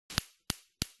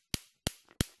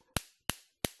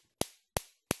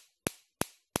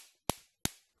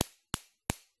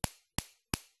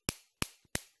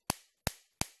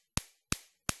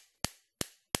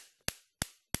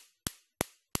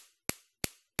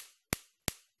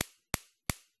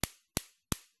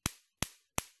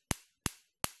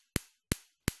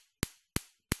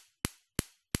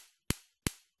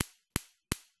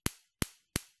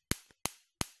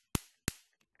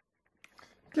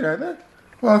G'day there.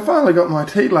 Well, I finally got my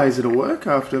T laser to work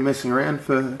after messing around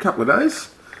for a couple of days.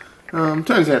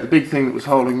 Turns out the big thing that was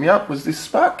holding me up was this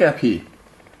spark gap here.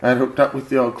 I had hooked up with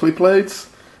the old clip leads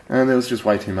and there was just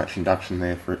way too much induction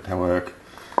there for it to work.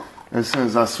 As soon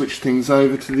as I switched things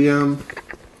over to the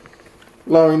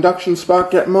low induction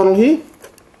spark gap model here,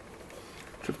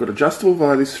 which I've got adjustable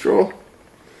via this straw,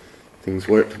 things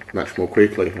worked much more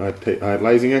quickly. I had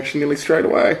lasing action nearly straight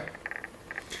away.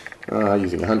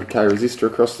 Using a 100k resistor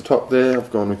across the top there.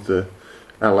 I've gone with the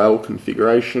LL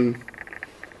configuration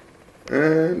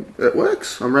and it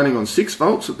works. I'm running on 6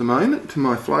 volts at the moment to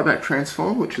my flyback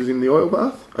transformer, which is in the oil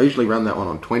bath. I usually run that one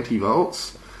on 20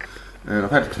 volts and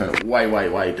I've had to turn it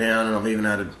way down, and I've even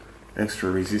added extra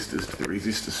resistors to the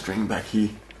resistor string back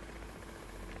here.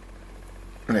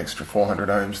 An extra 400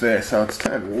 ohms there, so it's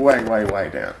turned way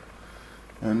down.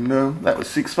 And that was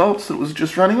 6 volts that it was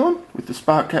just running on, with the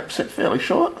spark gap set fairly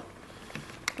short.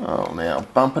 I'll now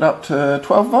bump it up to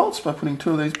 12 volts by putting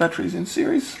 2 of these batteries in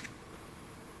series.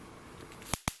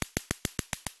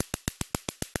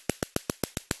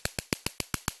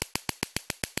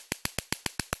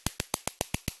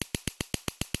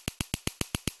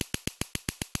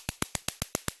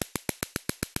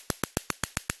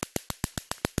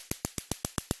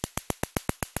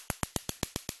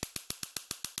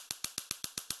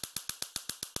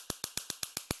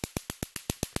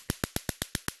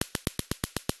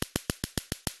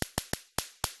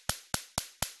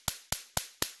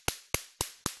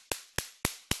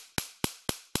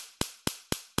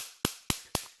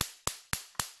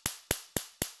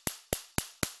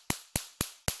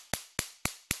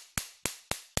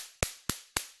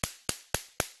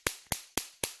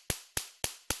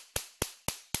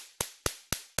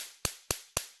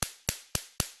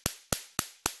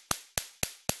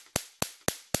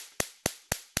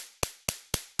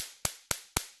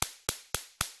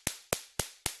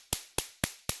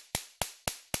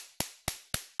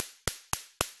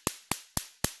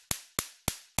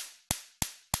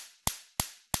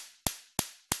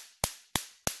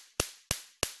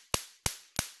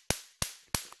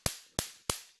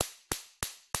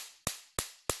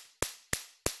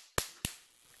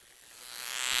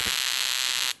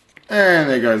 And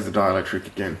there goes the dielectric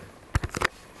again.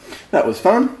 That was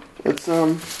fun. It's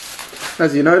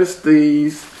as you noticed,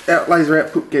 the laser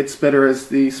output gets better as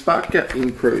the spark gap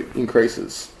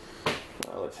increases.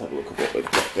 Let's have a look at what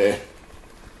we've got there.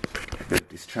 Better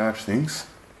discharge things.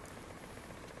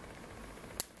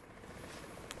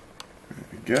 There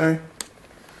we go.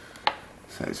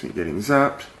 Saves me getting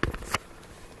zapped.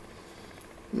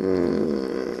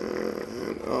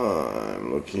 And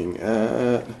I'm looking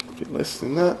at a bit less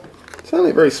than that. It's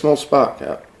only a very small spark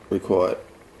gap required.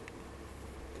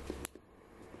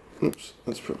 Oops,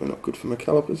 that's probably not good for my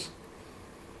calipers.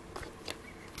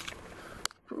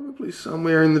 Probably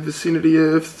somewhere in the vicinity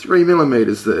of 3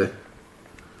 millimeters there.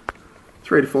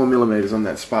 3 to 4 millimeters on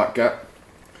that spark gap.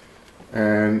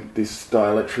 And this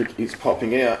dielectric is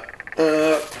popping out.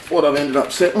 What I've ended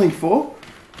up settling for,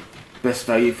 best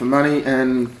value for money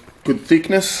and good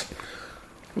thickness,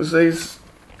 was these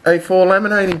A4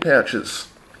 laminating pouches.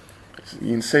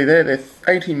 You can see there, they're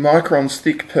 18 microns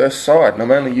thick per side, and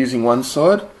I'm only using one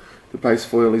side. The base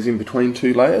foil is in between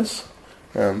 2 layers.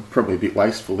 Probably a bit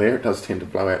wasteful there. It does tend to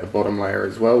blow out the bottom layer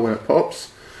as well when it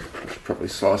pops. I should probably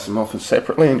slice them off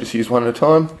separately and just use one at a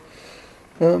time.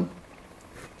 And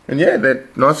yeah, they're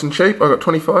nice and cheap. I got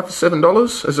 25 for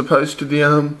 $7 as opposed to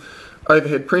the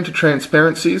overhead printer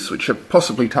transparencies, which are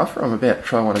possibly tougher. I'm about to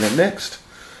try one of them next.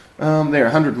 They're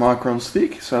 100 microns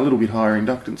thick, so a little bit higher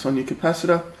inductance on your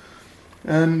capacitor.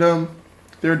 And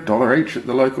they're $1 each at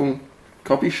the local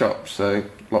copy shop, so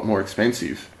a lot more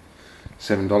expensive.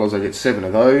 $7 I get 7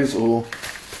 of those, or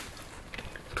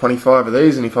 25 of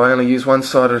these, and if I only use one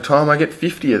side at a time I get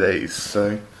 50 of these,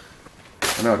 so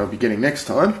I know what I'll be getting next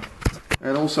time.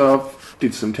 And also I've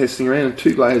did some testing around, and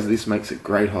 2 layers of this makes a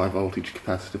great high voltage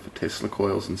capacitor for Tesla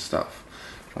coils and stuff.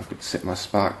 I could set my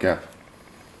spark gap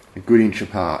a good inch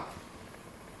apart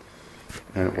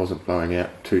and it wasn't blowing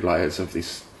out 2 layers of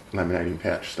this laminating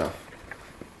pouch stuff.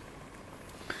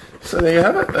 So there you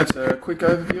have it. That's a quick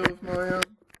overview of my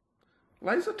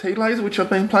laser, T laser, which I've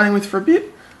been playing with for a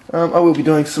bit. I will be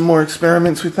doing some more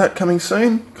experiments with that coming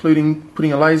soon, including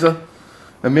putting a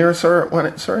mirror at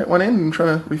one end and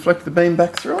trying to reflect the beam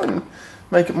back through it and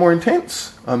make it more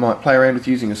intense. I might play around with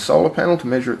using a solar panel to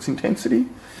measure its intensity.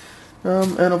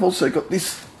 And I've also got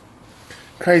this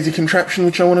crazy contraption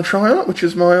which I want to try on it, which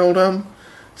is my old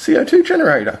CO2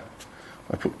 generator.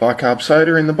 I put bicarb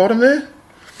soda in the bottom there,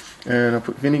 and I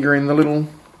put vinegar in the little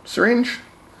syringe,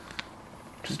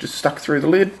 which is just stuck through the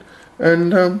lid,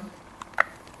 and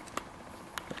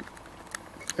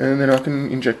and then I can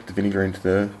inject the vinegar into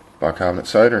the bicarbonate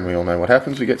soda, and we all know what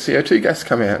happens. We get CO2 gas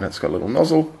come out, and it's got a little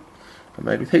nozzle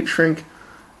made with heat shrink,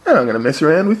 and I'm going to mess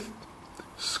around with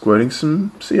squirting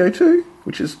some CO2,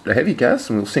 which is a heavy gas,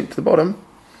 and will sink to the bottom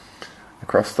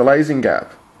across the lasing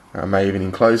gap. I may even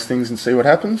enclose things and see what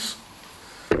happens,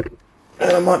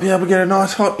 and I might be able to get a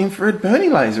nice hot infrared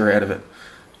burning laser out of it.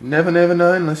 Never know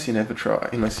unless you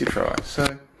try.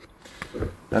 So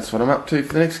that's what I'm up to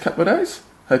for the next couple of days.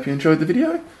 Hope you enjoyed the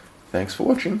video. Thanks for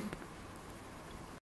watching.